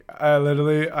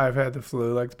I've had the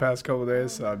flu like the past couple of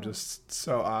days, so I'm just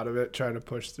so out of it, trying to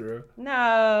push through.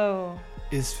 No.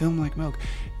 Is film like milk?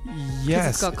 'Cause Yes.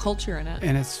 it's got culture in it.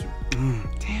 And it's,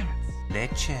 damn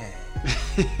it. Leche.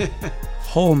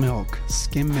 Whole milk,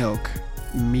 skim milk,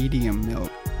 medium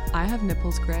milk. I have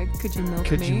nipples, Greg. Could you milk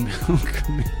Could me? you milk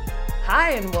me?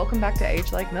 Hi, and welcome back to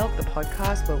Age Like Milk, the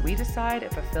podcast where we decide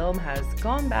if a film has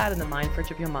gone bad in the mind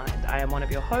fridge of your mind. I am one of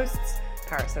your hosts,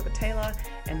 Paris Taylor,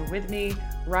 and with me,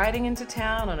 riding into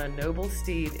town on a noble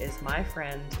steed, is my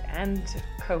friend and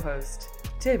co-host,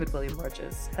 David William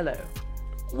Rogers. Hello.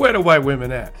 Where the white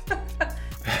women at?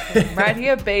 Right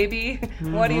here, baby.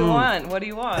 What do you want? What do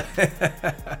you want?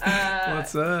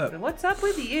 What's up? What's up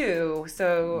with you?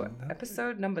 So,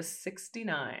 episode number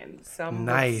 69. Some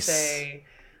would say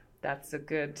that's a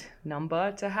good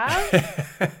number to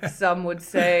have. Some would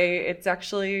say it's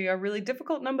actually a really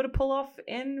difficult number to pull off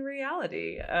in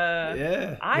reality.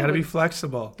 Yeah, gotta be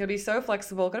flexible. Gotta be so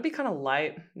flexible. Gotta be kind of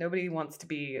light. Nobody wants to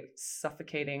be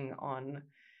suffocating on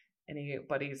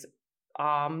anybody's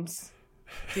arms.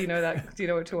 Do you know that? Do you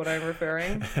know to what I'm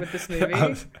referring with this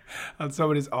movie? on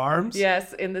somebody's arms?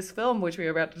 Yes, in this film, which we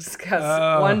are about to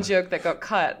discuss, one joke that got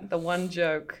cut. The one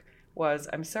joke was,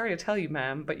 "I'm sorry to tell you,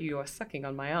 ma'am, but you are sucking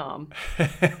on my arm."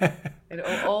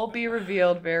 It'll all be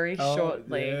revealed very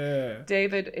shortly. Yeah.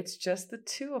 David, it's just the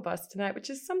two of us tonight, which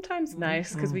is sometimes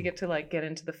nice because we get to get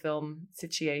into the film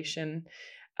situation.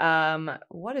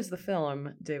 What is the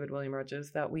film, David William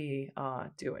Rogers, that we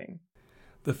are doing?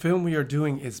 The film we are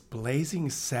doing is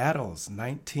Blazing Saddles,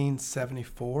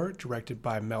 1974, directed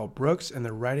by Mel Brooks, and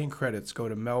the writing credits go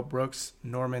to Mel Brooks,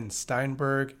 Norman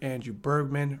Steinberg, Andrew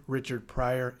Bergman, Richard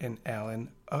Pryor, and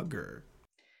Alan Unger.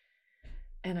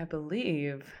 And I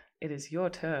believe it is your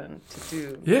turn to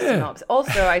do Yeah. the synopsis.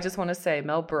 Also, I just want to say,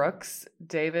 Mel Brooks,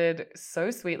 David, so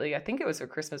sweetly, I think it was for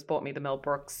Christmas, bought me the Mel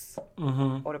Brooks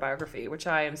autobiography, which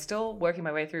I am still working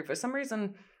my way through. For some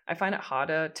reason, I find it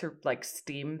harder to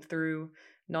steam through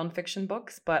nonfiction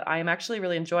books, but I am actually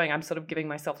really enjoying. I'm sort of giving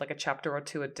myself a chapter or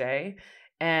two a day,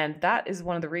 and that is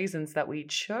one of the reasons that we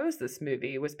chose this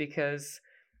movie, was because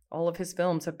all of his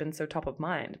films have been so top of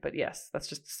mind. But yes, that's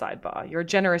just a sidebar. You're a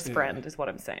generous friend, is what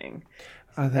I'm saying.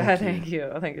 Thank you.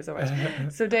 Thank you so much.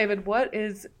 So, David, what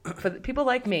is, for the people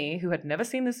like me who had never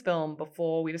seen this film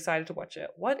before we decided to watch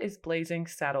it, what is Blazing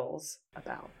Saddles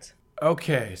about?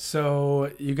 Okay, so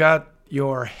you got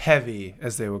your heavy,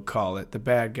 as they would call it, the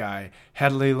bad guy,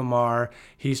 Hedley Lamar.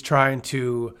 He's trying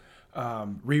to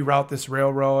reroute this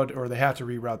railroad, or they have to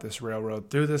reroute this railroad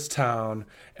through this town.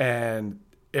 And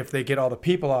if they get all the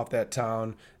people off that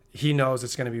town, he knows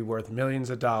it's going to be worth millions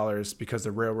of dollars because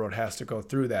the railroad has to go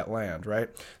through that land, right?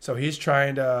 So he's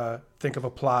trying to think of a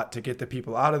plot to get the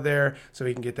people out of there so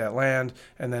he can get that land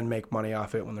and then make money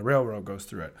off it when the railroad goes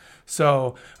through it.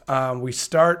 So we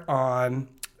start on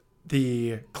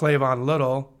the Clavon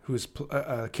Little, whose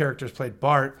character's played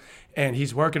Bart, and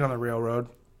he's working on the railroad.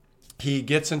 He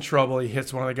gets in trouble. He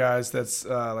hits one of the guys that's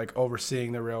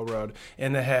overseeing the railroad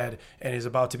in the head, and he's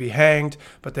about to be hanged.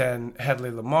 But then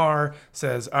Hedley Lamar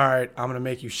says, "All right, I'm going to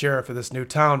make you sheriff of this new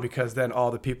town, because then all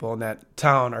the people in that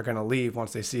town are going to leave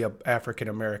once they see an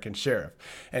African-American sheriff."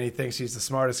 And he thinks he's the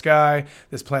smartest guy.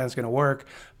 This plan's going to work.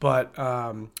 But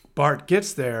Bart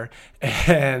gets there,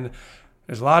 and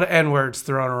there's a lot of N-words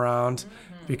thrown around.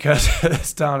 Because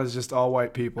this town is just all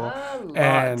white people. A lot.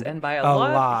 And by a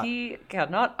lot, he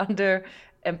cannot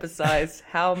underemphasize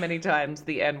how many times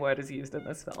the N-word is used in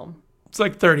this film. It's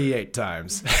 38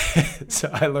 times. So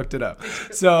I looked it up.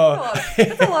 So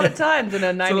it's a lot of times in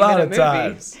a 90-minute movie.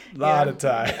 A lot of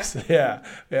times. Yeah.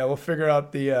 We'll figure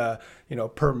out the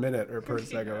per minute or per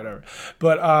second, whatever.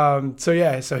 But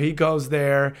so he goes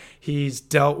there. He's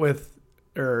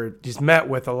met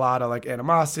with a lot of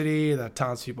animosity. The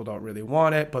townspeople don't really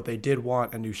want it, but they did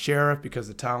want a new sheriff because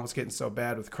the town was getting so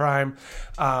bad with crime.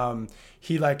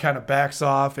 He kind of backs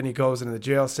off and he goes into the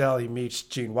jail cell. He meets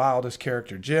Gene Wilder's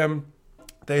character, Jim.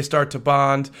 They start to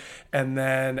bond. And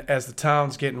then as the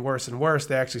town's getting worse and worse,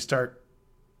 they actually start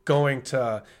going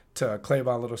to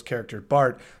Clavon Little's character,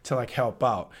 Bart, to help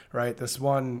out, right? This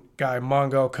one guy,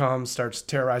 Mongo, comes, starts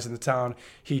terrorizing the town.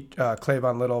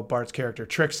 Clavon Little, Bart's character,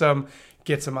 tricks him,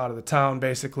 gets him out of the town,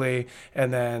 basically,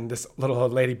 and then this little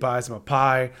old lady buys him a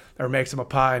pie, or makes him a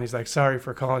pie, and he's like, "Sorry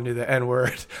for calling you the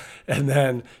N-word." And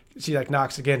then she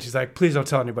knocks again. She's like, "Please don't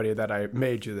tell anybody that I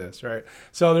made you this," right?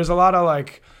 So there's a lot of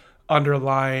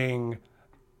underlying,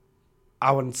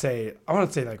 I wouldn't say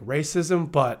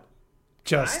racism, but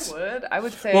just I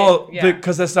would say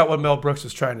because that's not what Mel Brooks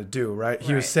was trying to do, right?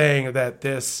 He was saying that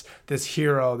this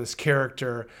hero, this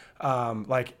character,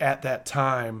 at that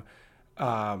time,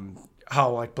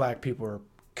 how black people were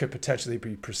could potentially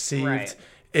be perceived Right.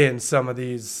 in some of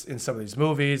these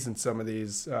movies and some of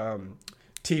these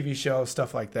TV shows,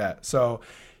 stuff like that. So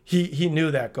he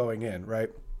knew that going in, right?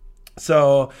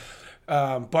 So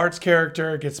Bart's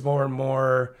character gets more and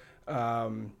more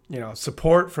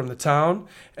support from the town,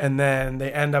 and then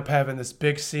they end up having this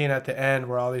big scene at the end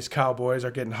where all these cowboys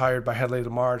are getting hired by Hedley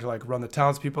Lamarr to like run the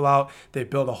townspeople out. They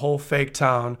build a whole fake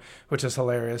town, which is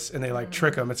hilarious, and they like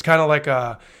trick them. It's kind of like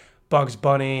a Bugs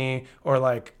Bunny or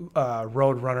like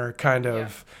Roadrunner kind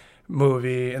of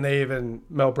movie, and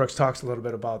Mel Brooks talks a little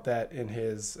bit about that in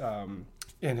his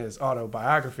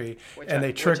autobiography. Which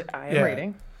they trick. Which I am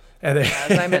reading. And they,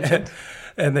 as I mentioned,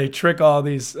 and they trick all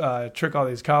these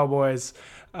cowboys,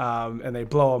 and they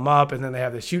blow them up, and then they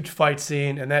have this huge fight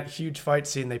scene. And that huge fight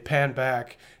scene, they pan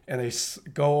back and they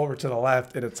go over to the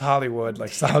left, and it's Hollywood, like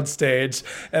soundstage,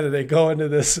 and then they go into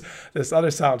this other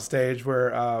soundstage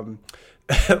where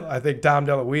I think Dom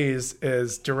DeLuise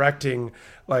is directing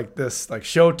like this like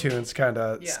show tunes kind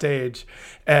of stage,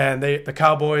 and the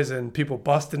cowboys and people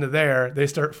bust into there. They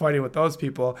start fighting with those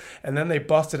people, and then they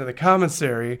bust into the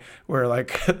commissary where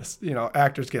like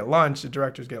actors get lunch, the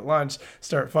directors get lunch,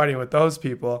 start fighting with those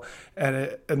people,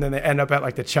 and then they end up at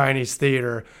like the Chinese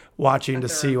theater watching to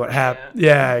see what happened.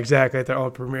 Yeah, exactly, at their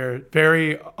own premiere.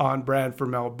 Very on brand for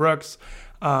Mel Brooks.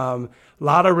 A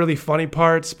lot of really funny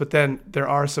parts, but then there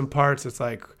are some parts it's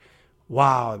like,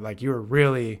 wow, like you were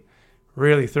really,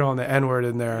 really throwing the N-word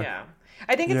in there. Yeah.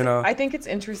 I think it's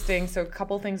interesting. So a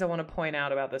couple things I want to point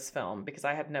out about this film because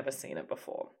I had never seen it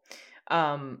before.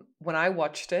 When I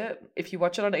watched it, if you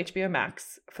watch it on HBO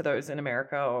Max, for those in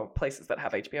America or places that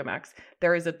have HBO Max,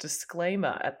 there is a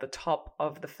disclaimer at the top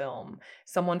of the film.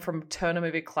 Someone from Turner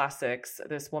Movie Classics,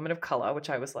 this woman of color, which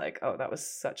I was like, oh, that was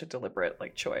such a deliberate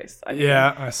like choice.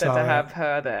 I saw to have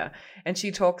her there. And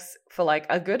she talks for like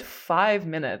a good 5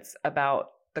 minutes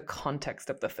about the context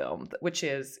of the film, which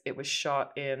is it was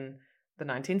shot in the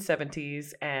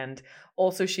 1970s, and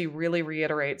also she really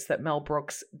reiterates that Mel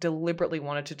Brooks deliberately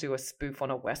wanted to do a spoof on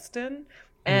a Western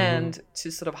and to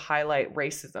sort of highlight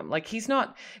racism. Like he's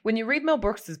not, when you read Mel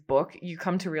Brooks's book, you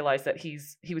come to realize that he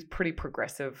was pretty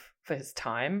progressive for his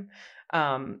time.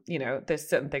 There's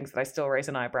certain things that I still raise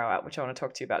an eyebrow at, which I want to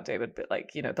talk to you about, David, but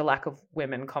like, the lack of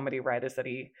women comedy writers that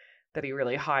he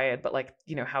really hired, but like,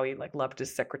 how he like loved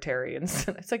his secretary, and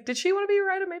it's like, did she want to be a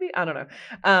writer? Maybe, I don't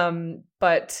know.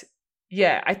 But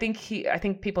yeah, I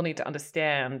think people need to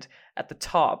understand at the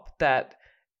top that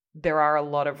there are a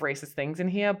lot of racist things in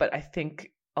here, but I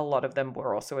think a lot of them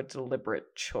were also a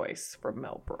deliberate choice from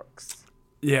Mel Brooks.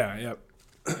 Yeah, yep.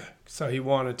 So he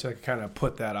wanted to kind of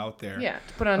put that out there. Yeah,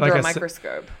 to put it under a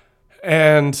microscope.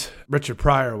 And Richard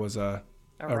Pryor was a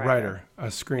writer, a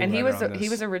screenwriter. And he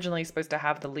was originally supposed to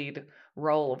have the lead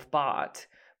role of Bart,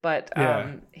 but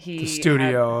the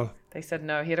studio they said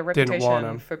no. He had a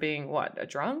reputation for being a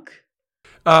drunk.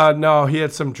 No, he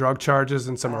had some drug charges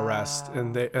and some arrests,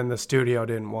 and the studio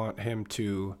didn't want him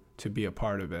to be a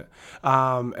part of it.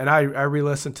 And I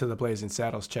re-listened to the Blazing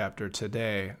Saddles chapter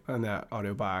today in that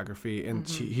autobiography, and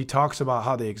he talks about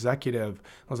how the executive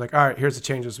was like, all right, here's the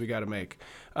changes we got to make.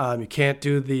 You can't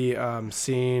do the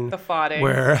scene, the farting,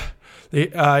 where he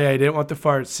didn't want the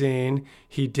fart scene.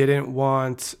 He didn't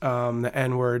want the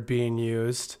N-word being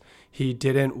used. He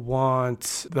didn't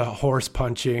want the horse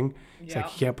punching. It's like,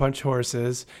 you can't punch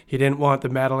horses. He didn't want the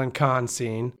Madeline Kahn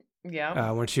scene.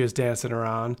 Yeah. When she was dancing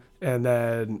around. And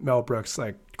then Mel Brooks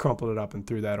like crumpled it up and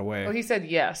threw that away. Well, he said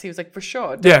yes. He was like, for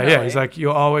sure. Definitely. Yeah. He's like,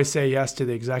 you always say yes to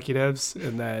the executives,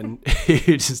 and then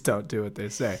you just don't do what they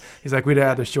say. He's like, we'd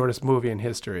have the shortest movie in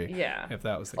history. Yeah. If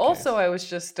that was the case. Also, I was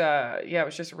just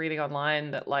reading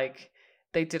online that like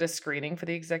they did a screening for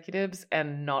the executives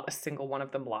and not a single one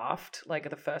of them laughed like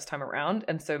the first time around.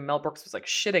 And so Mel Brooks was like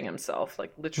shitting himself,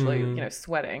 like literally,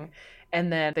 sweating.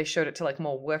 And then they showed it to like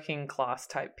more working class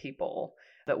type people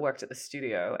that worked at the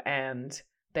studio, and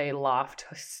they laughed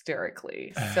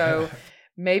hysterically. So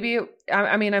maybe,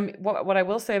 what I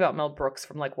will say about Mel Brooks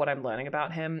from like what I'm learning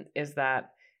about him is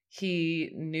that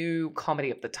he knew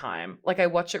comedy at the time. Like I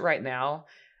watch it right now,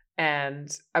 and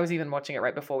I was even watching it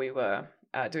right before we were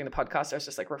doing the podcast. I was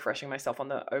just like refreshing myself on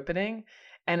the opening,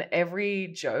 and every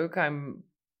joke I'm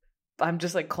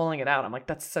just like calling it out. I'm like,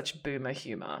 that's such boomer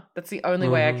humor. That's the only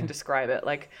way I can describe it.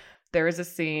 Like there is a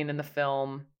scene in the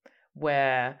film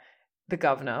where the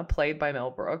governor, played by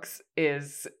Mel Brooks,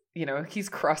 is, he's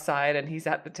cross-eyed and he's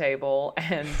at the table,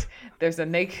 and there's a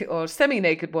naked or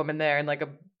semi-naked woman there in like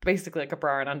basically like a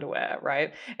bra and underwear,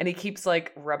 right? And he keeps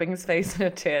like rubbing his face in her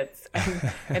tits,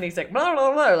 and he's like, blah,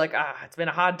 blah, blah, like, it's been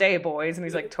a hard day, boys. And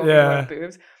he's like talking about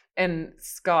boobs. And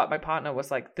Scott, my partner,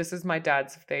 was like, "This is my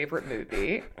dad's favorite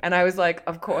movie," and I was like,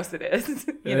 "Of course it is,"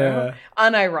 you know,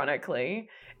 unironically.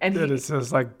 And it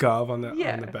says like "Gov" on the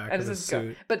back and of the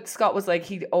suit. But Scott was like,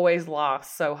 he always laughs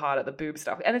so hard at the boob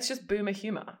stuff, and it's just boomer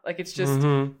humor. Like it's just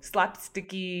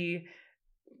slapsticky.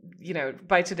 You know,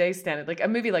 by today's standard, like a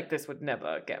movie like this would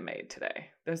never get made today.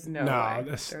 There's no way.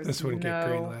 This wouldn't get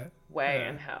greenlit. Way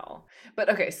in hell. But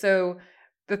okay, so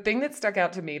the thing that stuck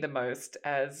out to me the most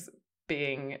as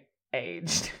being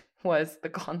aged was the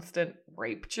constant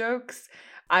rape jokes.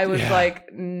 I was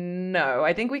like, no,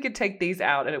 I think we could take these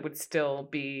out and it would still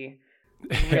be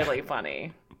really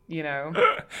funny, you know?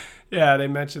 Yeah, they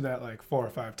mentioned that like 4 or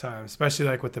 5 times, especially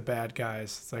like with the bad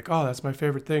guys. It's like, oh, that's my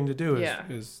favorite thing to do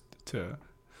is to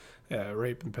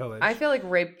rape and pillage. I feel like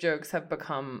rape jokes have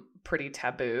become pretty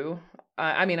taboo.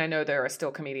 I mean, I know there are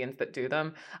still comedians that do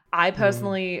them. I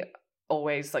personally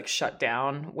always like shut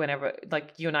down whenever,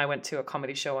 like, you and I went to a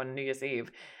comedy show on New Year's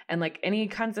Eve, and like any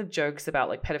kinds of jokes about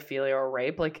like pedophilia or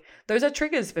rape, like those are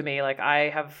triggers for me. Like I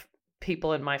have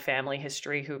people in my family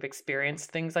history who've experienced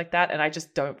things like that, and I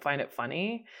just don't find it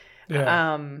funny.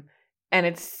 Yeah.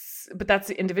 But that's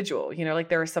individual, you know, like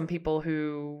there are some people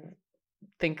who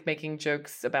think making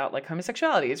jokes about like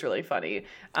homosexuality is really funny.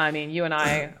 I mean, you and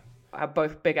I are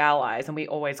both big allies, and we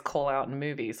always call out in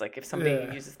movies, like if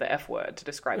somebody uses the F word to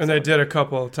describe and something. They did a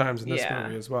couple of times in this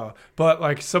movie as well. But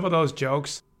like some of those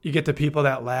jokes, you get the people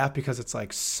that laugh because it's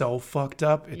like so fucked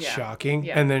up, it's shocking,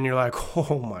 and then you're like,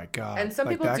 oh my god. And some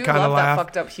like, people do love that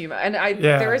fucked up humor, and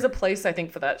there is a place I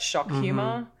think for that shock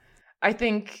humor. I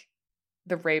think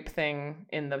the rape thing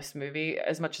in this movie,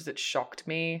 as much as it shocked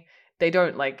me, they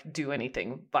don't like do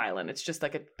anything violent. It's just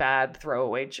like a bad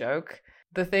throwaway joke.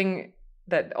 The thing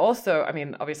that also, I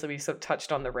mean, obviously we sort of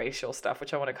touched on the racial stuff,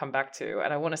 which I want to come back to,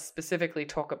 and I want to specifically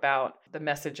talk about the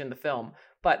message in the film.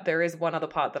 But there is one other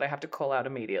part that I have to call out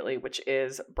immediately, which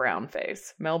is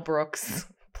brownface. Mel Brooks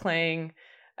playing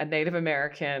a Native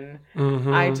American.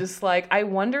 I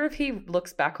wonder if he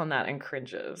looks back on that and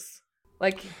cringes.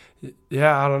 Like,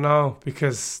 yeah, I don't know,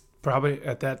 because probably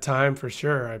at that time, for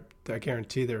sure, I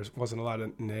guarantee there wasn't a lot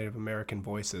of Native American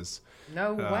voices.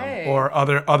 No way. Or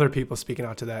other people speaking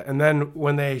out to that. And then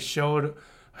when they showed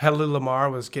Hedley Lamar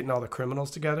was getting all the criminals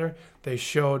together, they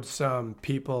showed some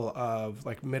people of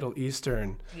like Middle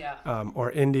Eastern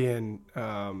or Indian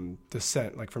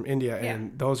descent, like from India,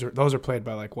 and those are played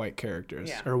by like white characters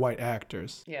or white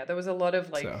actors. Yeah, there was a lot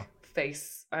of like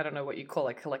face, I don't know what you call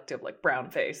like collective, like brown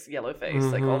face, yellow face,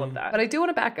 like all of that. But I do want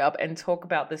to back up and talk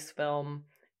about this film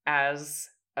as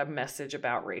a message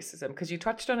about racism, because you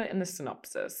touched on it in the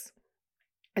synopsis.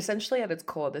 Essentially, at its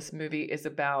core, this movie is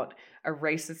about a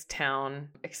racist town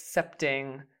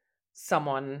accepting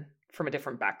someone from a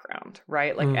different background,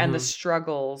 right? Like, and the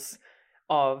struggles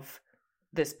of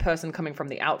this person coming from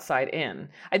the outside in.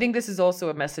 I think this is also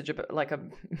a message about, like,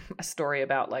 a story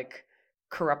about, like,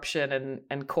 corruption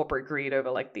and corporate greed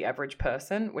over, like, the average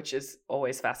person, which is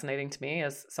always fascinating to me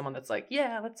as someone that's like,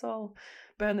 yeah, let's all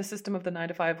burn the system of the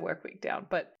 9-to-5 work week down.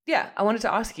 But yeah, I wanted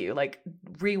to ask you, like,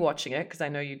 rewatching it, because I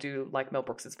know you do like Mel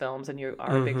Brooks's films and you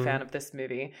are a big fan of this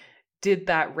movie, did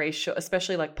that racial,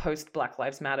 especially like post Black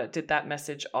Lives Matter, did that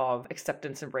message of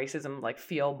acceptance and racism like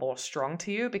feel more strong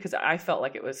to you? Because I felt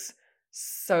like it was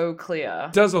so clear.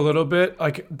 It does a little bit.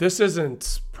 Like, this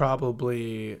isn't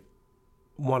probably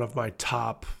one of my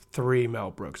top 3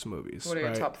 Mel Brooks movies. What are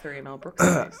your top 3 Mel Brooks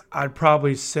movies? I'd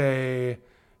probably say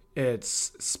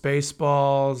it's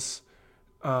Spaceballs,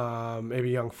 maybe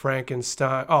Young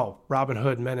Frankenstein. Oh, Robin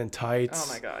Hood Men in Tights.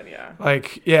 Oh my god, yeah.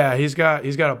 Like, yeah, he's got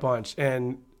a bunch,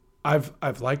 and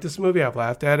I've liked this movie. I've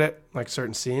laughed at it, like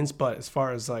certain scenes, but as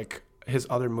far as like his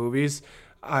other movies,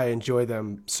 I enjoy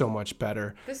them so much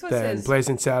better than his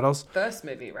Blazing Saddles. First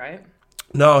movie, right?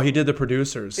 No, he did The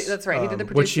Producers. That's right. He did The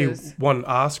Producers, which he won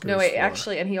Oscars. No, wait, for.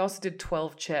 Actually, and he also did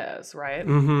 12 Chairs, right?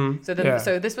 Mm-hmm.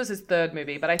 So this was his third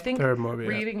movie, but I think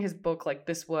reading his book, like,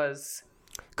 this was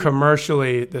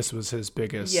commercially, this was his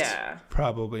biggest,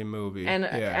 probably movie,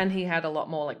 and he had a lot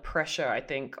more like pressure, I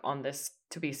think, on this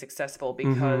to be successful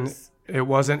because it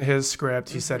wasn't his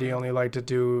script. He said he only liked to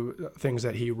do things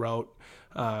that he wrote,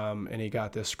 and he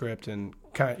got this script and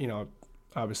kind of,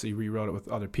 obviously rewrote it with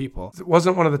other people. It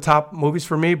wasn't one of the top movies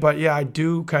for me, but yeah, I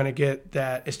do kind of get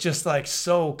that it's just like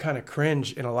so kind of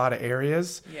cringe in a lot of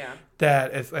areas. Yeah.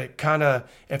 That it's like kind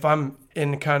of, if I'm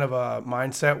in kind of a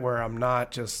mindset where I'm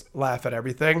not just laugh at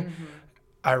everything,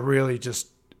 I really just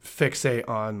fixate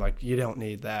on like, you don't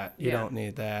need that, you Yeah. don't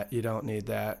need that, you don't need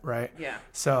that, right? Yeah.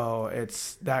 So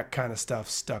it's that kind of stuff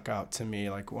stuck out to me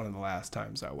like one of the last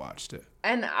times I watched it.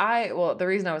 And the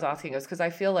reason I was asking is because I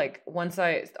feel like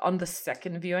on the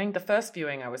second viewing, the first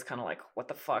viewing, I was kind of like, what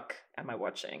the fuck am I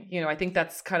watching? You know, I think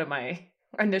that's kind of my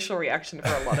initial reaction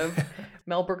for a lot of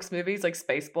Mel Brooks movies, like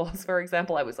Spaceballs, for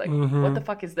example. I was like, what the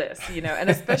fuck is this? You know, and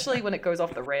especially when it goes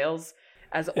off the rails,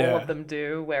 as all of them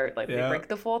do, where like they break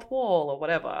the fourth wall or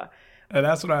whatever. And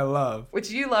that's what I love. Which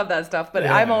you love that stuff, but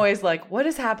I'm always like, what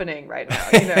is happening right now?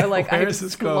 You know, like Where I'm is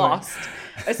this going? lost,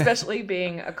 especially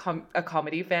being a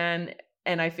comedy fan.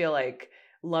 And I feel like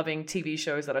loving TV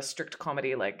shows that are strict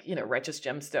comedy, like, you know, Righteous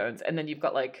Gemstones. And then you've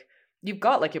got like your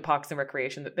Parks and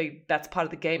Recreation that's part of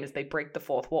the game is they break the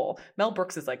fourth wall. Mel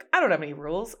Brooks is like, I don't have any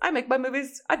rules. I make my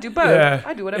movies. I do both. Yeah.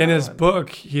 I do whatever In I his want. book,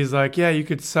 he's like,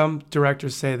 some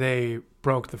directors say they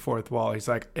broke the fourth wall. He's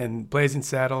like, in Blazing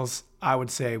Saddles, I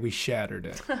would say we shattered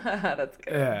it. That's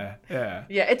good. Yeah.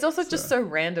 Yeah, it's also just so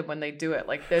random when they do it.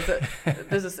 Like there's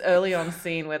this early on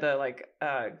scene where the like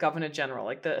governor general,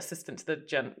 like the assistant to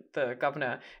the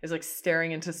governor, is like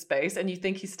staring into space, and you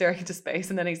think he's staring into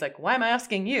space, and then he's like, "Why am I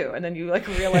asking you?" And then you like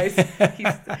realize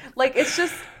he's like, it's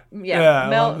just I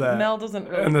love that. Mel doesn't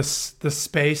really. And the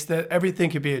space, that everything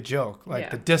could be a joke. Like Yeah.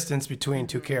 the distance between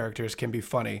two characters can be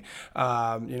funny.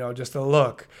 You know, just a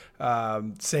look,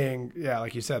 saying,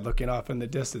 like you said, looking off in the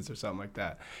distance or something like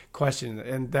that. Question.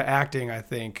 And the acting, I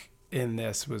think, in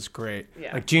this was great.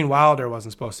 Yeah. Like Gene Wilder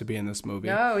wasn't supposed to be in this movie.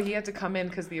 No, he had to come in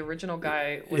because the original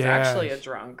guy was Yeah. actually a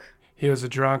drunk. He was a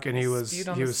drunk, and he was Spewed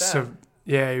on the set.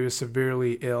 he was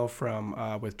severely ill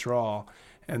from withdrawal.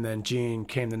 And then Gene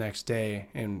came the next day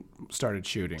and started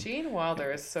shooting. Gene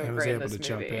Wilder is so And was great in able this to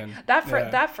jump movie. in.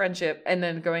 That friendship, and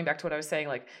then going back to what I was saying,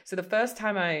 like, so the first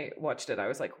time I watched it, I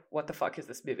was like, what the fuck is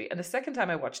this movie? And the second time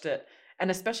I watched it,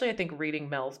 and especially I think reading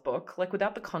Mel's book, like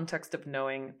without the context of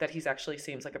knowing that he's actually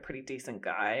seems like a pretty decent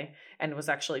guy and was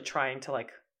actually trying to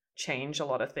like change a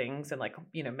lot of things and like,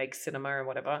 you know, make cinema and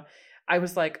whatever, I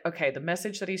was like, okay, the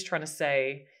message that he's trying to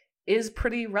say is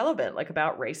pretty relevant, like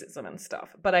about racism and stuff.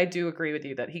 But I do agree with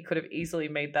you that he could have easily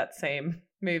made that same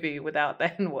movie without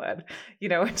the N-word, you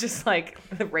know, just like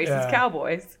the racist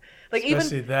cowboys. Like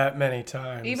Especially that many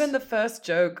times. even the first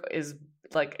joke is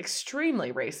like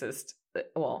extremely racist.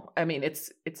 Well, I mean,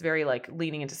 it's very like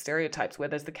leaning into stereotypes where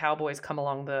there's the cowboys come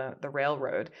along the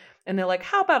railroad and they're like,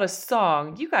 how about a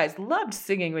song? You guys loved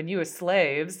singing when you were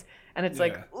slaves. And it's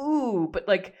like, ooh, but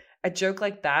like a joke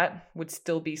like that would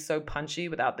still be so punchy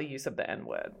without the use of the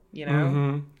N-word, you know?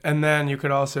 Mm-hmm. And then you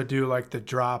could also do like the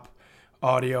drop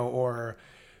audio, or,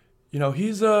 you know,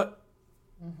 he's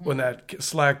when that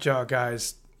slackjaw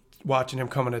guy's watching him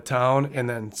coming to town, and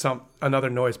then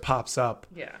another noise pops up.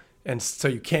 Yeah. And so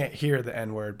you can't hear the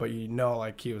N-word, but you know,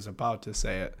 like he was about to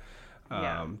say it.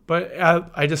 Yeah. But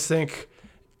I just think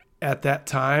at that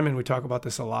time, and we talk about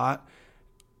this a lot,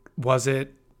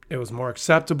 it was more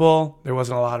acceptable. There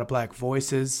wasn't a lot of black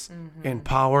voices in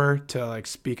power to like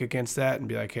speak against that and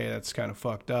be like, hey, that's kind of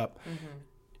fucked up.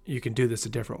 You can do this a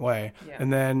different way. Yeah.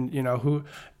 And then, you know,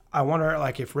 I wonder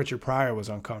like if Richard Pryor was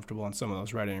uncomfortable in some of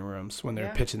those writing rooms when they were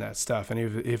pitching that stuff. And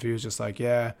if he was just like,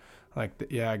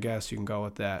 I guess you can go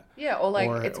with that. Yeah, or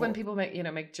like it's when people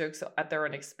make jokes at their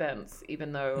own expense,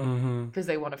 even though because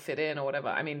they want to fit in or whatever.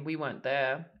 I mean, we weren't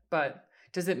there, but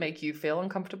does it make you feel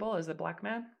uncomfortable as a black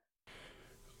man?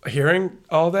 Hearing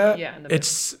all that,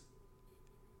 it's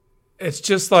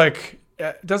just like,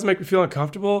 it doesn't make me feel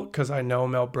uncomfortable because I know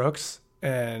Mel Brooks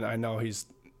and I know he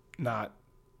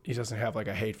doesn't have like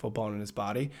a hateful bone in his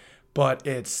body, but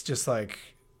it's just like,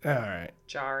 all right,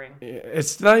 jarring.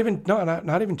 It's not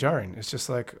even jarring. It's just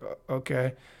like,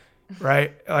 okay,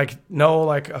 right? Like no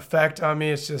like effect on me.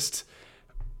 It's just,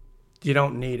 you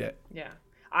don't need it. Yeah,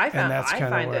 I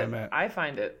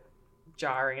find it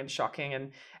jarring and shocking.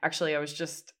 And actually, I was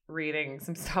just reading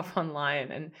some stuff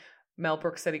online, and Mel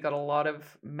Brooks said he got a lot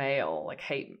of mail, like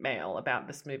hate mail, about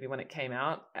this movie when it came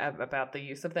out, about the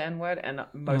use of the N-word, and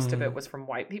most of it was from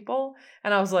white people.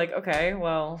 And I was like, okay,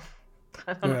 well,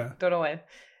 I don't know why.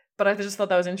 But I just thought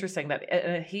that was interesting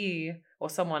that he or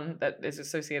someone that is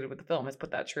associated with the film has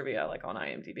put that trivia like on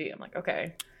IMDb. I'm like,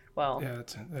 okay, well, yeah,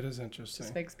 that is interesting.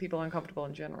 This makes people uncomfortable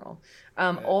in general.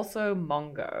 Also,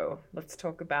 Mongo. Let's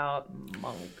talk about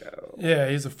Mongo. Yeah,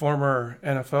 he's a former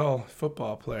NFL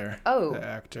football player. Oh, the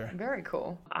actor. Very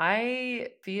cool. I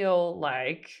feel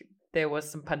like there was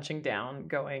some punching down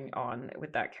going on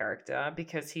with that character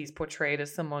because he's portrayed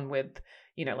as someone with,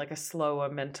 you know, like a slower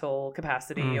mental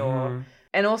capacity,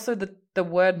 and also the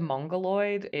word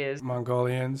Mongoloid is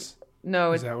Mongolians.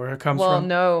 No, is that where it comes from? Well,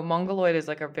 no, Mongoloid is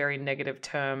like a very negative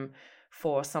term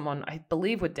for someone, I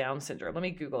believe, with Down syndrome. Let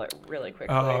me Google it really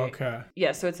quickly. Oh, okay.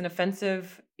 Yeah, so it's an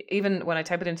offensive, even when I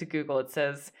type it into Google, it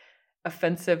says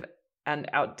offensive and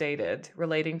outdated,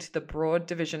 relating to the broad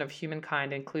division of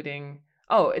humankind, including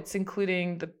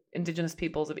the indigenous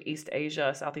peoples of East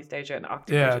Asia, Southeast Asia, and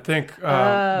Arctic Yeah, Asia. I think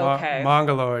Okay.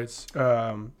 Mongoloids,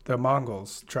 the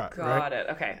Mongols tribe, right? Got it.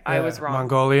 Okay, I was wrong.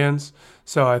 Mongolians.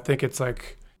 So I think it's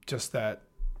like just that.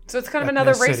 So it's kind of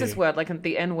another ethnicity. racist word, like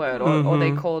the N word, or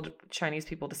they called Chinese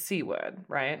people the C word,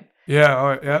 right?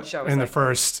 Yeah, yeah. Which I was In like,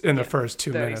 the first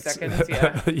 2 30 minutes. seconds,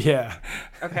 yeah. Yeah.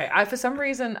 Okay, for some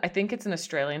reason, I think it's an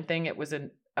Australian thing. It was a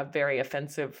very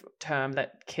offensive term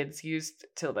that kids used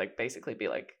to like basically be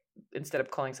like, instead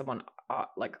of calling someone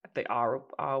like the R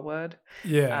word.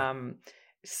 Yeah.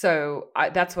 So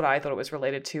that's what I thought it was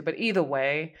related to. But either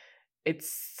way,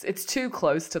 it's too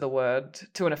close to the word,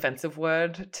 to an offensive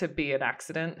word, to be an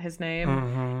accident, his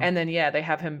name. And then they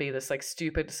have him be this like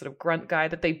stupid sort of grunt guy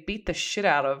that they beat the shit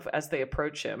out of as they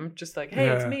approach him, just like, hey,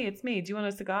 it's me, do you want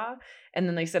a cigar? And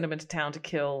then they send him into town to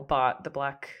kill Bart, the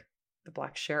black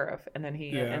sheriff, and then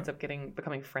he ends up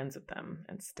becoming friends with them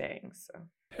and staying. So,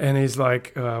 and he's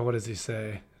like, what does he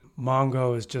say?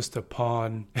 Mongo is just a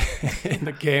pawn in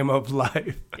the game of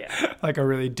life. Yeah. Like a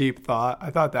really deep thought.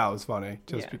 I thought that was funny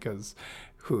just because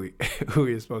who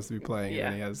he is supposed to be playing,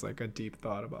 and he has like a deep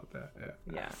thought about that.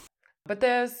 Yeah. But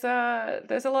there's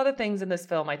a lot of things in this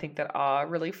film I think that are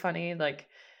really funny. Like,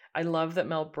 I love that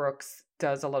Mel Brooks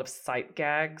does a lot of sight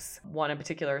gags. One in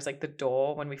particular is like the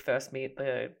door when we first meet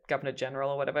the governor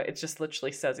general or whatever. It just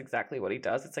literally says exactly what he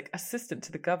does. It's like assistant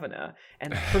to the governor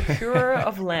and procurer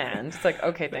of land. It's like,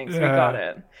 okay, thanks. We got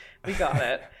it.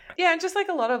 Yeah, and just like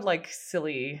a lot of like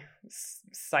silly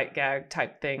sight gag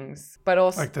type things, but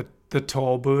also like the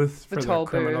toll booth for toll the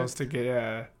criminals booth. to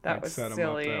get that like was set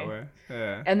silly. them up that way.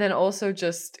 Yeah. And then also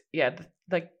just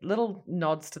like little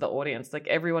nods to the audience. Like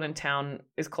everyone in town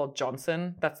is called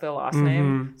Johnson. That's their last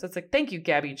name. So it's like, thank you,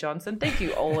 Gabby Johnson. Thank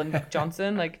you, Olin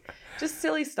Johnson. Like just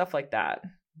silly stuff like that.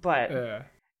 But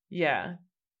yeah.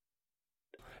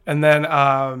 And then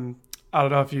I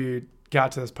don't know if you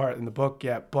got to this part in the book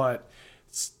yet, but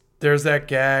there's that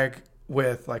gag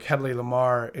with like Hedley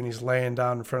Lamar, and he's laying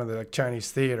down in front of the like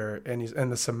Chinese theater, and he's in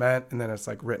the cement, and then it's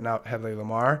like written out Hedley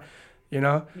Lamar, you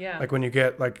know? Yeah. Like when you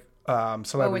get like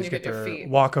celebrities get your their feet.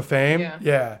 Walk of Fame.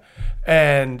 Yeah.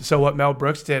 And so what Mel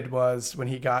Brooks did was when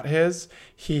he got his,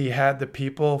 he had the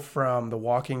people from The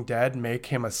Walking Dead make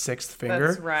him a sixth finger.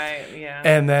 That's right, yeah.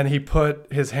 And then he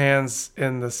put his hands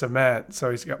in the cement. So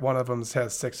he's got one of them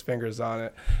has 6 fingers on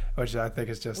it, which I think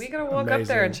is just we gotta walk amazing. up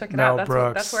there and check it Mel out.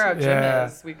 Brooks. That's where our gym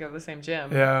is. We go to the same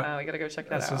gym. Yeah. We gotta go check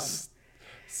that It's out. just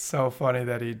so funny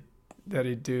that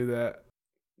he'd do that.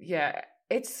 Yeah.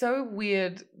 It's so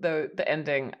weird though, the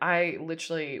ending. I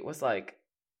literally was like,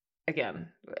 again,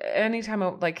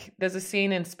 anytime there's a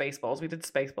scene in Spaceballs. We did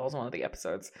Spaceballs in one of the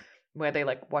episodes where they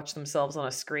like watch themselves on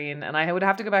a screen, and I would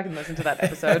have to go back and listen to that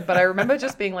episode. But I remember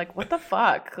just being like, what the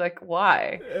fuck? Like,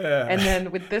 why? Yeah. And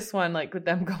then with this one, like with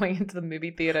them going into the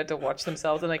movie theater to watch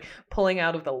themselves and like pulling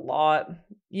out of the lot,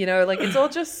 you know, like it's all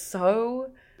just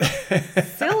so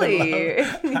silly.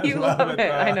 You love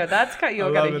it. I know that's kind of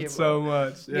your kind of humor. I love it so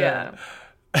much. Yeah.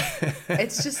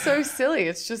 It's just so silly.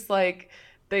 It's just like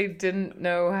they didn't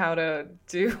know how to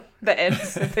do the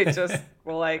ends. They just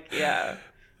were like, yeah.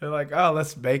 They're like, oh,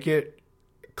 let's make it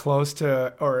close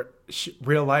to or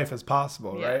real life as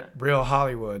possible, right? Real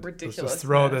Hollywood. Ridiculous. Let's just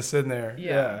throw this in there.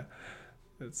 Yeah.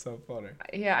 It's so funny.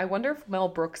 Yeah, I wonder if Mel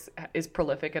Brooks is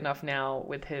prolific enough now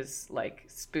with his like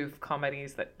spoof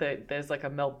comedies that there's like a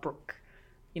Mel Brooks,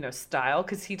 style,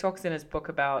 because he talks in his book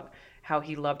about how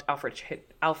he loved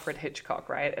Alfred Hitchcock,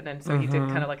 right? And then so he did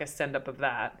kind of like a send up of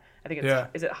that. I think it's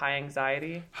is it High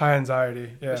Anxiety? High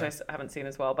Anxiety, yeah. Which I haven't seen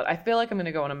as well, but I feel like I'm going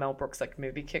to go on a Mel Brooks like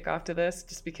movie kick after this,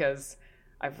 just because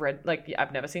I've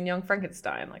never seen Young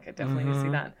Frankenstein. Like I definitely need to see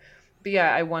that. But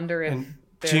yeah, I wonder if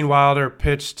Gene Wilder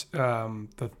pitched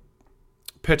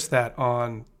that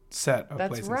on set of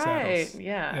That's Blazing right.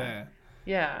 Saddles.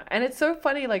 Yeah. And it's so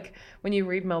funny, like when you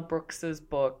read Mel Brooks's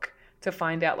book, to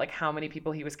find out like how many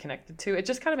people he was connected to. It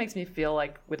just kind of makes me feel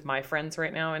like with my friends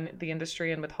right now in the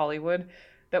industry and with Hollywood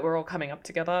that we're all coming up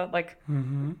together. Like,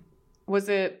 who was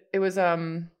it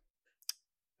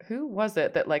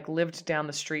that like lived down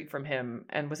the street from him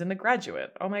and was in The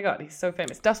Graduate? Oh my God, he's so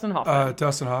famous. Dustin Hoffman.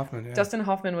 Dustin Hoffman, yeah. Dustin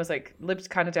Hoffman was like, lived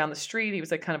kind of down the street. He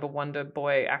was like kind of a wonder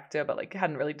boy actor, but like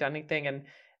hadn't really done anything. And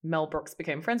Mel Brooks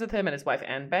became friends with him, and his wife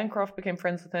Anne Bancroft became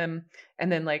friends with him.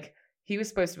 And then like he was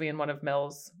supposed to be in one of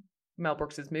Mel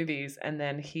Brooks's movies, and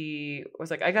then he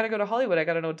was like, I gotta go to Hollywood, I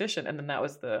got an audition, and then that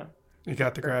was you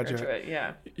got The Graduate.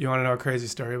 Yeah. You want to know a crazy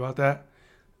story about that?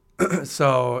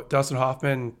 So Dustin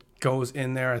Hoffman goes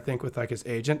in there, I think, with like his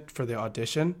agent for the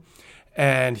audition.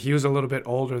 And he was a little bit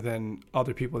older than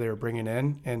other people they were bringing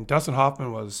in. And Dustin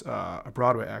Hoffman was a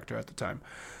Broadway actor at the time.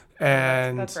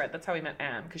 And that's right. That's how we met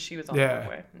Anne, because she was on yeah.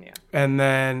 Broadway. Yeah. And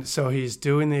then so he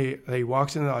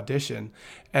walks into the audition,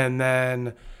 and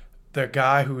then the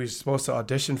guy who he's supposed to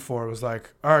audition for was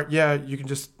like, all right, yeah, you can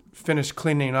just finish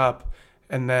cleaning up,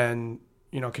 and then,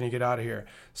 can you get out of here?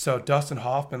 So Dustin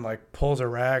Hoffman like pulls a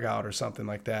rag out or something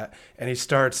like that, and he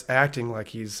starts acting like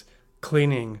he's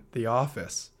cleaning the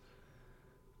office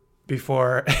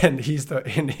before, and he's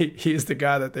the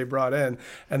guy that they brought in.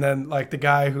 And then like the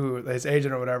guy who, his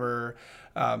agent or whatever,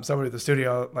 somebody at the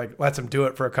studio like lets him do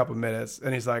it for a couple minutes,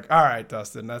 and he's like, all right,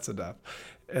 Dustin, that's enough.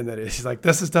 And then he's like,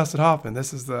 this is Dustin Hoffman,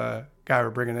 this is the guy we're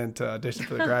bringing in to audition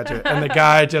for The Graduate. And the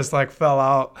guy just like fell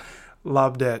out,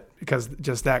 loved it, because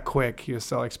just that quick, he was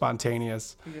so like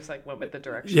spontaneous. He just like went with the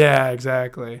direction. Yeah,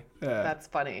 exactly. Yeah. That's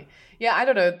funny. Yeah, I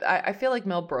don't know. I feel like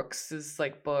Mel Brooks's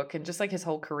like book and just like his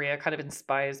whole career kind of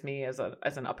inspires me as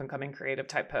an up and coming creative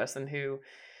type person who,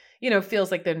 feels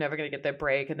like they're never going to get their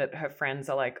break, and that her friends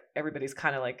are like, everybody's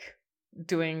kind of like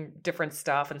doing different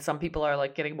stuff, and some people are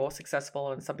like getting more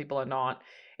successful and some people are not.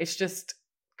 It's just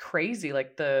crazy,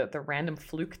 like the random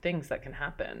fluke things that can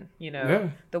happen. Yeah.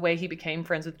 The way he became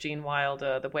friends with Gene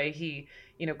Wilder, the way he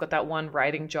got that one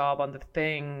writing job on The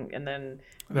Thing, and then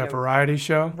that variety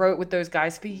show, wrote with those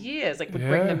guys for years, like would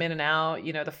bring them in and out,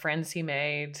 the friends he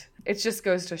made. It just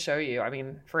goes to show you, I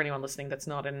mean, for anyone listening that's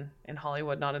not in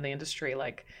Hollywood, not in the industry,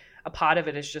 like a part of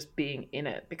it is just being in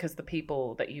it, because the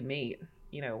people that you meet,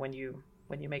 when you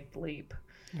make the leap.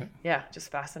 Yeah,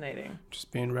 just fascinating.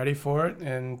 Just being ready for it,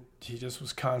 and he just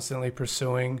was constantly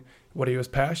pursuing what he was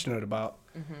passionate about.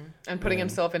 Mm-hmm. And putting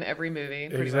himself in every movie.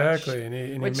 Exactly, much, and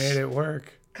he made it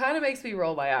work. Kind of makes me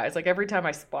roll my eyes. Like every time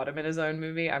I spot him in his own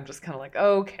movie, I'm just kind of like,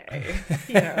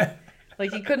 okay.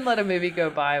 Like he couldn't let a movie go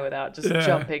by without just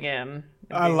jumping in.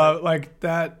 I love, like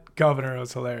that Governor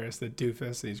was hilarious, the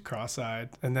doofus, he's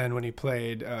cross-eyed. And then when he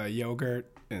played Yogurt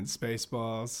in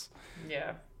Spaceballs.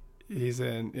 Yeah. He's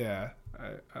in,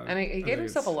 and he gave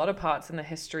himself a lot of parts in The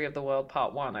History of the World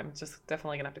Part 1. I'm just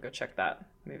definitely going to have to go check that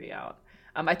movie out.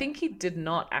 I think he did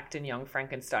not act in Young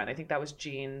Frankenstein. I think that was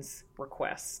Gene's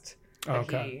request.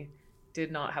 He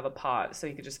did not have a part, so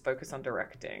he could just focus on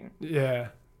directing. Yeah.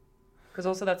 Because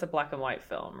also that's a black and white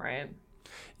film, right?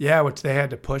 Yeah, which they had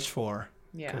to push for.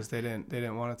 Yeah. Because they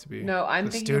didn't want it to be. No, I'm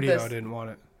the thinking studio of this, didn't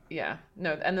want it. Yeah.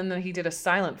 No, and then he did a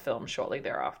silent film shortly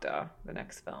thereafter, the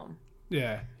next film.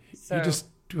 Yeah. So, he just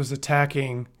was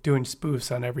doing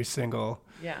spoofs on every single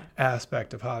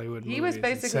aspect of Hollywood movies. He was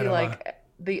basically like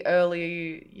the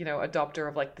early, adopter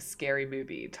of like the scary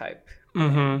movie type.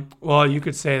 Mm-hmm. Well, you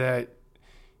could say that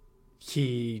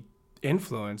he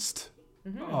influenced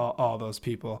all those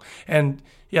people. And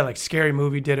yeah, like Scary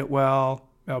Movie did it well.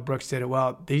 Mel Brooks did it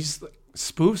well. These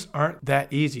spoofs aren't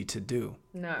that easy to do.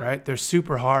 No. Right? They're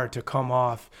super hard to come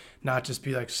off, not just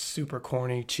be like super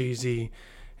corny, cheesy,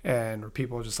 and where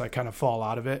people just like kind of fall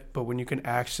out of it. But when you can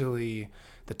actually,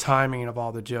 the timing of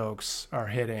all the jokes are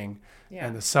hitting,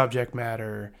 and the subject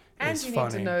matter is funny. And you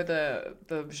need to know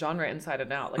the genre inside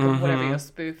and out, like whatever you're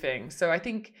spoofing. So I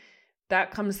think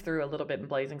that comes through a little bit in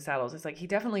Blazing Saddles. It's like he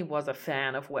definitely was a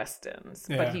fan of Westerns,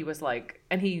 but he was like,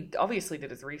 and he obviously did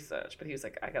his research, but he was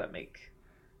like, I gotta make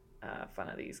fun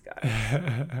of these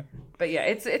guys. But yeah,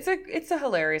 it's a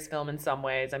hilarious film in some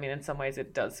ways. I mean, in some ways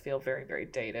it does feel very, very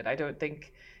dated. I don't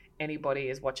think anybody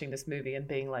is watching this movie and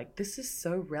being like, this is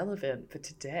so relevant for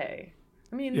today.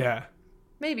 I mean,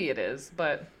 maybe it is,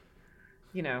 but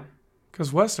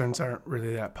because Westerns aren't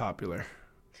really that popular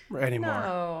anymore.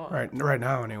 No. Right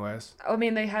now anyways. I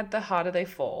mean, they had The Harder They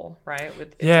Fall, right?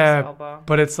 With Idris Elba.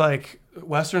 But it's like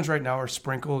Westerns right now are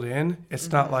sprinkled in.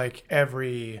 It's not like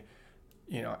every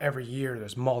year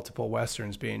there's multiple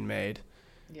Westerns being made.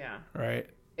 Yeah. Right?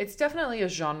 It's definitely a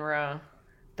genre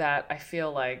that I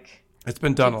feel like it's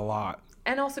been done a lot.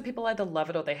 And also people either love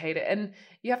it or they hate it. And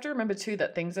you have to remember too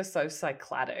that things are so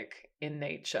cyclic in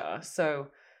nature. So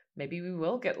maybe we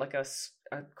will get like a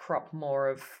crop more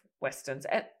of Westerns.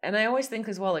 And I always think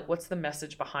as well, like, what's the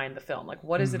message behind the film? Like,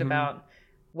 what is it about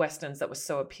Westerns that was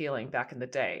so appealing back in the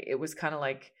day? It was kind of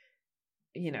like,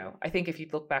 I think if you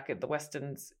look back at the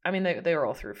Westerns, I mean, they were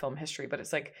all through film history, but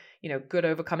it's like, good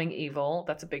overcoming evil.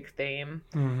 That's a big theme.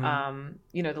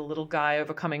 The little guy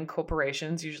overcoming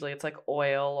corporations. Usually it's like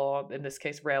oil, or in this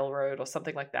case, railroad, or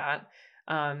something like that.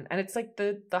 And it's like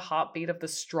the heartbeat of the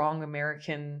strong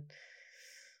American,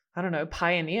 I don't know,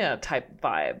 pioneer type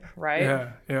vibe,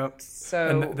 right? Yeah. So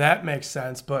and that makes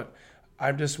sense, but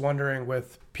I'm just wondering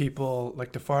with people,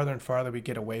 like the farther and farther we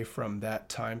get away from that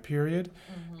time period,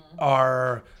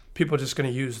 are people just going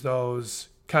to use those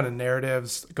kind of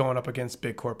narratives going up against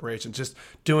big corporations, just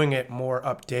doing it more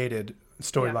updated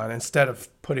storyline instead of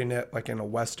putting it like in a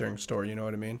Western story, you know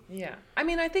what I mean? Yeah. I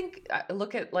mean, I think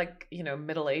look at like,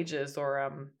 Middle Ages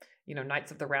or,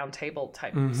 Knights of the Round Table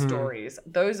type stories.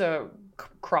 Those are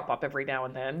crop up every now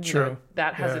and then. True.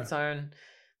 That has its own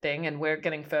thing, and we're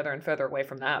getting further and further away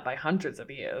from that by hundreds of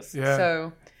years. Yeah.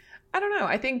 So I don't know.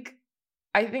 I think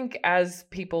as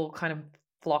people kind of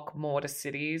flock more to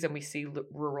cities and we see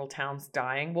rural towns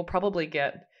dying, we'll probably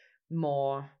get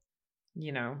more,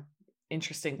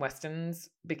 interesting Westerns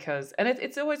because, and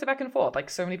it's always a back and forth. Like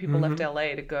so many people left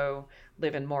LA to go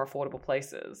live in more affordable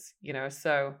places,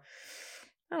 so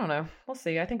I don't know. We'll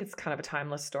see. I think it's kind of a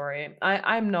timeless story.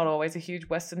 I'm not always a huge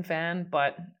Western fan,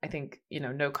 but I think,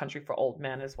 No Country for Old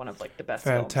Men is one of like the best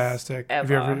Fantastic.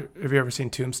 films ever. Have you ever seen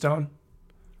Tombstone?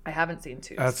 I haven't seen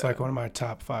Tombstone. That's like one of my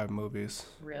top 5 movies.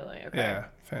 Really? Okay. Yeah,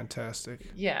 fantastic.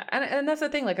 Yeah, and that's the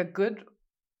thing, like a good,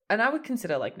 and I would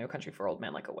consider like No Country for Old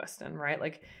Men like a Western, right?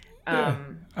 Like,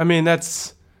 I mean,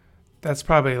 that's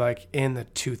probably like in the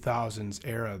 2000s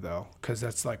era though, because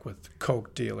that's like with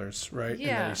coke dealers, right? Yeah.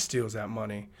 And then he steals that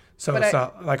money. So it's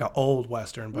not like an old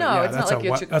Western, but no, it's that's not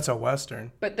like that's a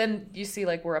Western. But then you see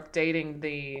like we're updating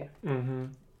the,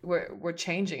 we're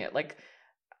changing it. Like,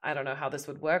 I don't know how this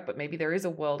would work, but maybe there is a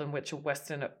world in which a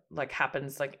Western like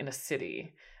happens like in a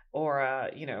city or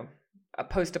a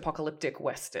post-apocalyptic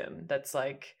Western that's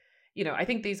like, I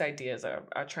think these ideas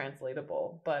are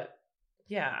translatable, but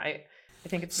yeah, I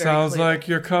think it's very Sounds clear. like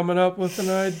you're coming up with an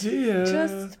idea.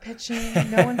 Just pitching.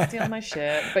 No one's stealing my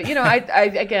shit. But,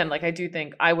 I do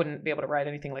think I wouldn't be able to write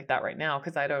anything like that right now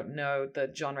because I don't know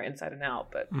the genre inside and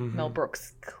out. But Mel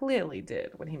Brooks clearly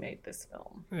did when he made this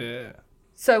film. Yeah.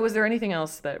 So was there anything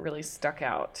else that really stuck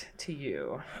out to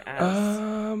you?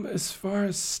 As far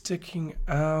as sticking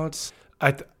out,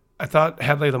 I thought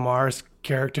Hedley Lamar's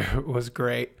character was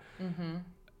great.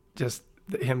 Just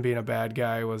him being a bad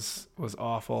guy was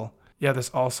awful. Yeah, this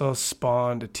also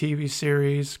spawned a TV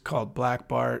series called Black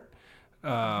Bart.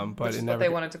 But which is what they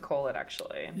wanted to call it,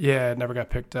 actually. Yeah, it never got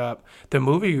picked up. The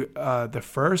movie, the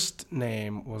first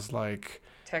name was like...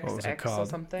 Tex what was X it called? Or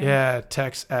something? Yeah,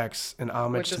 Tex X, an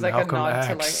homage which to is like Malcolm a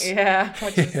nod X. to like,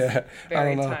 which is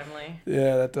very timely.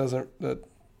 Yeah,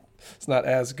 it's not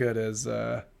as good as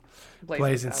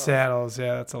Blazing Saddles.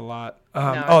 Yeah, that's a lot.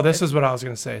 This is what I was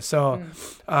going to say. So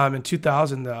in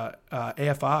 2000, the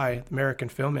AFI, American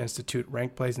Film Institute,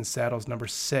 ranked Blazing Saddles number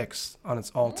 6 on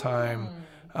its all-time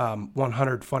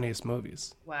 100 funniest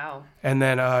movies. Wow. And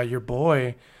then your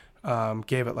boy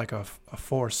gave it like a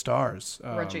 4 stars.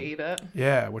 Roger Ebert.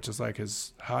 Yeah, which is like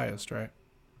his highest, right?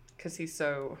 Because he's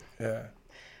so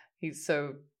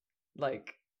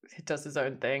like, he does his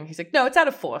own thing. He's like, no, it's out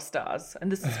of 4 stars,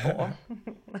 and this is 4.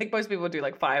 Like most people do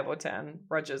like 5 or 10.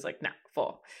 Roger's like, nah,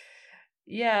 4.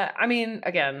 Yeah, I mean,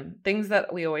 again, things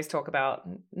that we always talk about.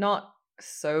 Not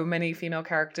so many female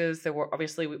characters. There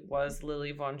was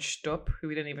Lily von Stupp, who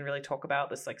we didn't even really talk about.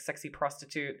 This like sexy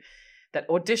prostitute that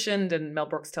auditioned, and Mel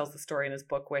Brooks tells the story in his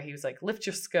book where he was like, lift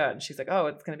your skirt, and she's like, oh,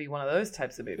 it's going to be one of those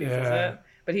types of movies, is it?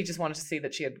 But he just wanted to see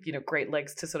that she had, great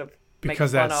legs to sort of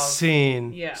because make fun that of.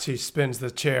 scene, she spins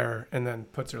the chair and then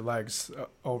puts her legs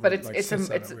over. But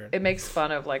it makes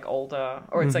fun of like older,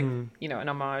 or it's like an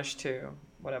homage to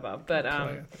whatever. But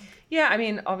yeah, I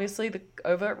mean, obviously the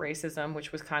overt racism,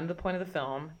 which was kind of the point of the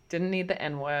film, didn't need the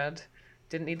N word,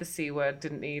 didn't need the C word,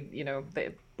 didn't need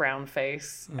the brown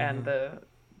face and the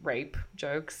rape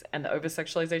jokes and the over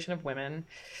sexualization of women.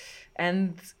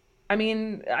 And I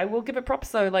mean, I will give it props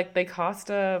though, like they cast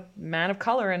a man of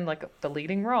color in like the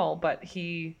leading role, but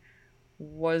he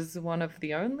was one of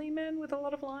the only men with a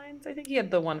lot of lines. I think he had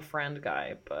the one friend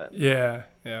guy, but yeah.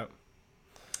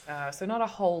 So not a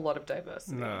whole lot of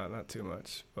diversity. No, not too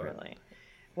much. But... Really.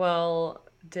 Well,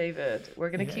 David, we're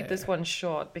going to keep this one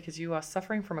short because you are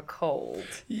suffering from a cold.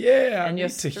 Yeah, I need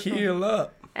to heal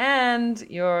up. And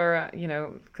you're,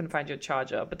 couldn't find your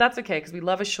charger. But that's okay because we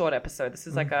love a short episode. This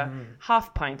is like a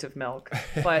half pint of milk.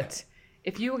 But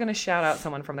if you were going to shout out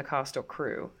someone from the cast or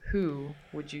crew, who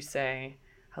would you say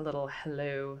a little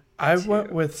hello I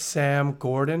went with Sam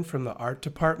Gordon from the art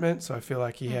department. So I feel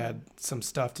like he had some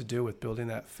stuff to do with building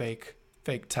that fake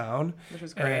town, which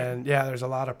was great. And yeah, there's a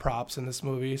lot of props in this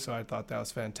movie, so I thought that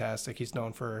was fantastic. He's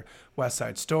known for West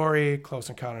Side Story, Close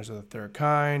Encounters of the Third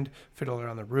Kind, Fiddler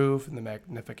on the Roof, and the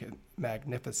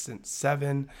Magnificent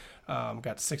Seven.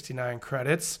 Got 69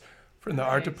 credits. from the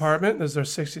art department. This is our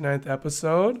 69th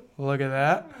episode. Look at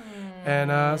that.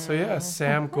 And so, yeah,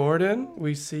 Sam Gordon,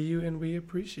 we see you and we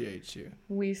appreciate you.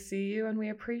 We see you and we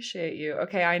appreciate you.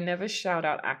 Okay, I never shout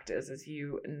out actors, as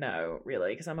you know,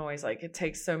 really, because I'm always like, it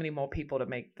takes so many more people to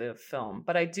make the film.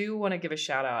 But I do want to give a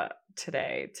shout out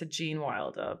today to Gene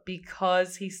Wilder,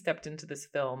 because he stepped into this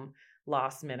film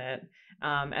last minute.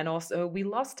 And also, we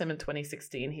lost him in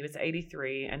 2016. He was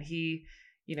 83, and he,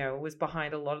 you know, was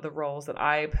behind a lot of the roles that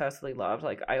I personally loved.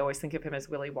 Like, I always think of him as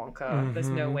Willy Wonka. Mm-hmm. There's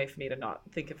no way for me to not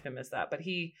think of him as that. But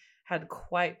he had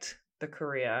quite the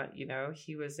career, you know.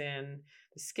 He was in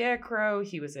The Scarecrow.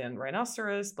 He was in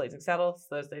Rhinoceros, Blazing Saddles,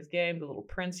 Thursday's Game, The Little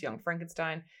Prince, Young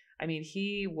Frankenstein. I mean,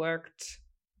 he worked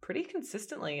pretty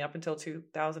consistently up until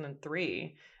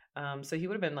 2003. So he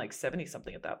would have been like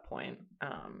 70-something at that point.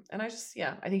 And I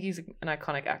think he's an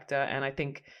iconic actor, and I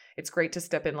think it's great to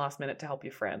step in last minute to help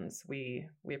your friends. We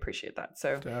appreciate that.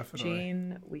 So, definitely.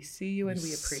 Gene, we see you and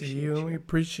we appreciate you. See you and we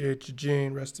appreciate you,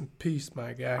 Gene. Rest in peace,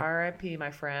 my guy. R.I.P.,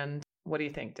 my friend. What do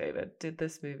you think, David? Did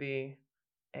this movie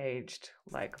aged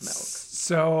like milk?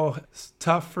 So, it's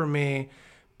tough for me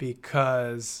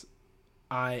because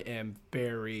I am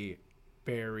very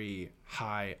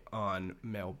high on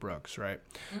Mel Brooks, right?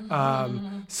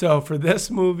 So for this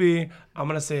movie, I'm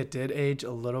going to say it did age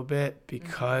a little bit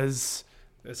because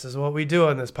this is what we do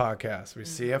on this podcast. We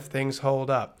see if things hold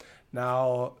up.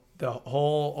 Now, the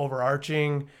whole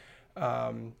overarching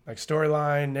like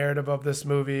storyline, narrative of this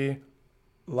movie,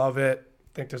 love it.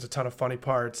 Think there's a ton of funny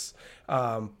parts.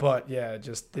 But yeah,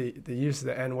 just the use of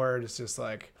the N-word is just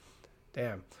like,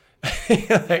 damn.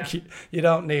 You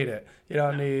don't need it. You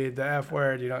don't need the F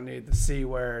word. You don't need the C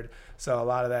word. So a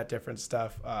lot of that different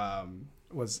stuff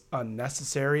was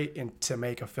unnecessary to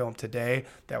make a film today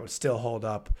that would still hold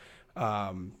up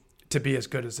to be as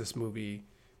good as this movie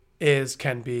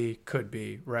can be, could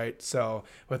be, right? So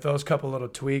with those couple little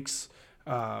tweaks,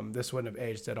 this wouldn't have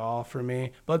aged at all for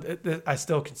me. But I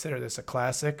still consider this a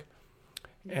classic.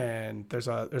 And there's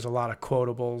a lot of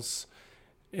quotables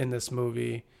in this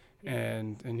movie.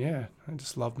 And yeah, I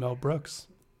just love Mel Brooks.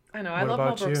 I know, I love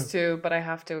Mel Brooks too, but I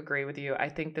have to agree with you. I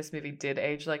think this movie did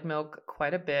age like milk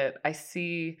quite a bit. I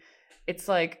see, it's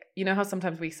like, you know how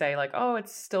sometimes we say like, oh,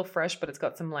 it's still fresh, but it's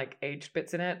got some like aged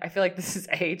bits in it. I feel like this is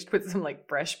aged with some like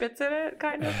fresh bits in it,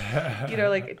 kind of. You know,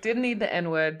 like it didn't need the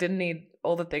N-word, didn't need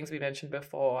all the things we mentioned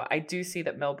before. I do see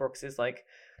that Mel Brooks is like,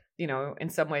 you know, in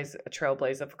some ways a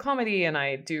trailblazer for comedy, and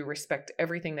I do respect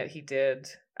everything that he did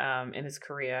in his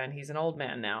career, and he's an old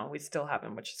man now. We still have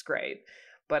him, which is great.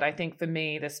 But I think for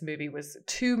me, this movie was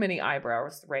too many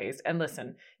eyebrows raised. And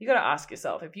listen, you got to ask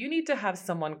yourself, if you need to have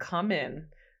someone come in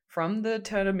from the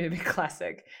Turner Movie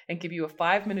Classic and give you a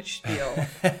 5-minute spiel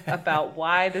about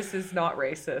why this is not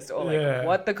racist or like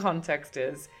what the context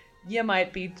is, you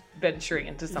might be venturing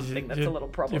into something that's a little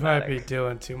problematic. You might be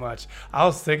doing too much. I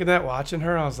was thinking that watching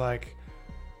her, I was like,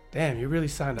 damn, you really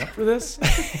signed up for this?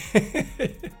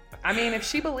 I mean, if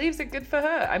she believes it, good for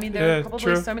her. I mean, there are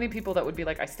probably so many people that would be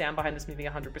like, I stand behind this movie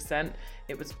 100%.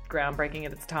 It was groundbreaking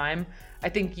at its time. I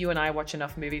think you and I watch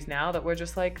enough movies now that we're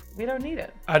just like, we don't need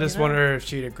it. I just wonder if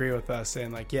she'd agree with us saying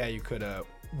like, yeah, you could have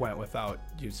went without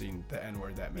using the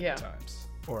N-word that many times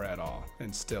or at all.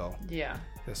 And still,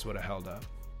 this would have held up.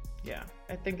 Yeah,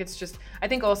 I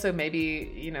think also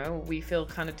maybe, you know, we feel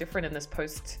kind of different in this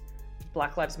post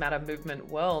Black Lives Matter movement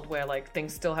world where like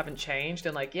things still haven't changed,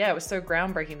 and like, yeah, it was so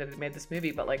groundbreaking that it made this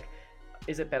movie, but like,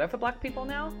 is it better for black people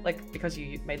now? Like, because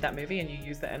you made that movie and you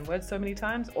use the N-word so many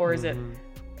times? Or is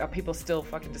are people still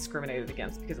fucking discriminated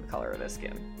against because of the color of their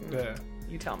skin? Yeah.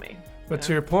 You tell me. But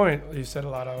to your point, you said a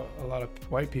lot of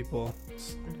white people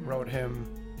wrote him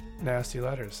nasty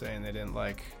letters saying they didn't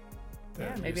like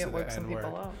maybe it woke some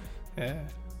people up. Yeah.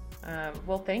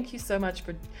 Well, thank you so much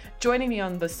for joining me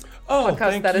on this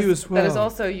podcast that is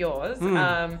also yours.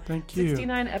 Thank you.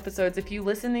 69 episodes. If you're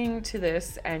listening to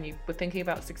this and you were thinking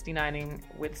about 69ing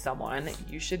with someone,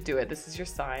 you should do it. This is your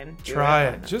sign. Try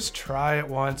it. Just try it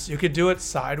once. You could do it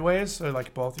sideways, so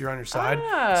like both you're on your side.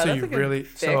 So you really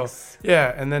fix.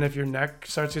 And then if your neck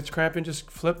starts to get cramping,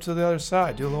 just flip to the other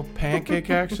side. Do a little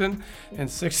pancake action and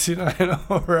 69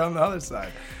 over on the other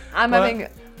side. I'm having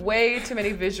way too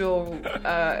many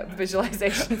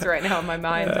visualizations right now in my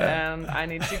mind, and I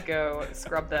need to go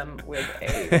scrub them with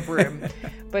a broom.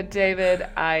 But David,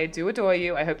 I do adore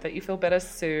you. I hope that you feel better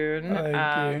soon.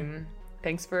 Thank you.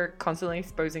 Thanks for constantly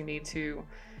exposing me to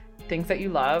things that you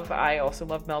love. I also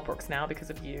love Mel Brooks now because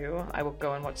of you. I will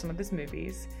go and watch some of his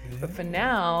movies. But for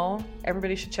now,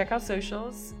 everybody should check out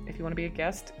socials. If you want to be a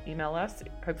guest, email us.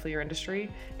 Hopefully your industry,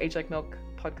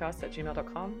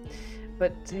 agelikeMilkpodcast@gmail.com.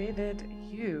 But David,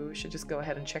 you should just go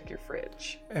ahead and check your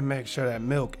fridge. And make sure that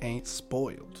milk ain't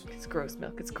spoiled. It's gross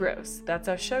milk. It's gross. That's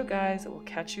our show, guys. We'll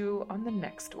catch you on the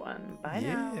next one. Bye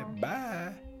now. Yeah,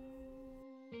 bye.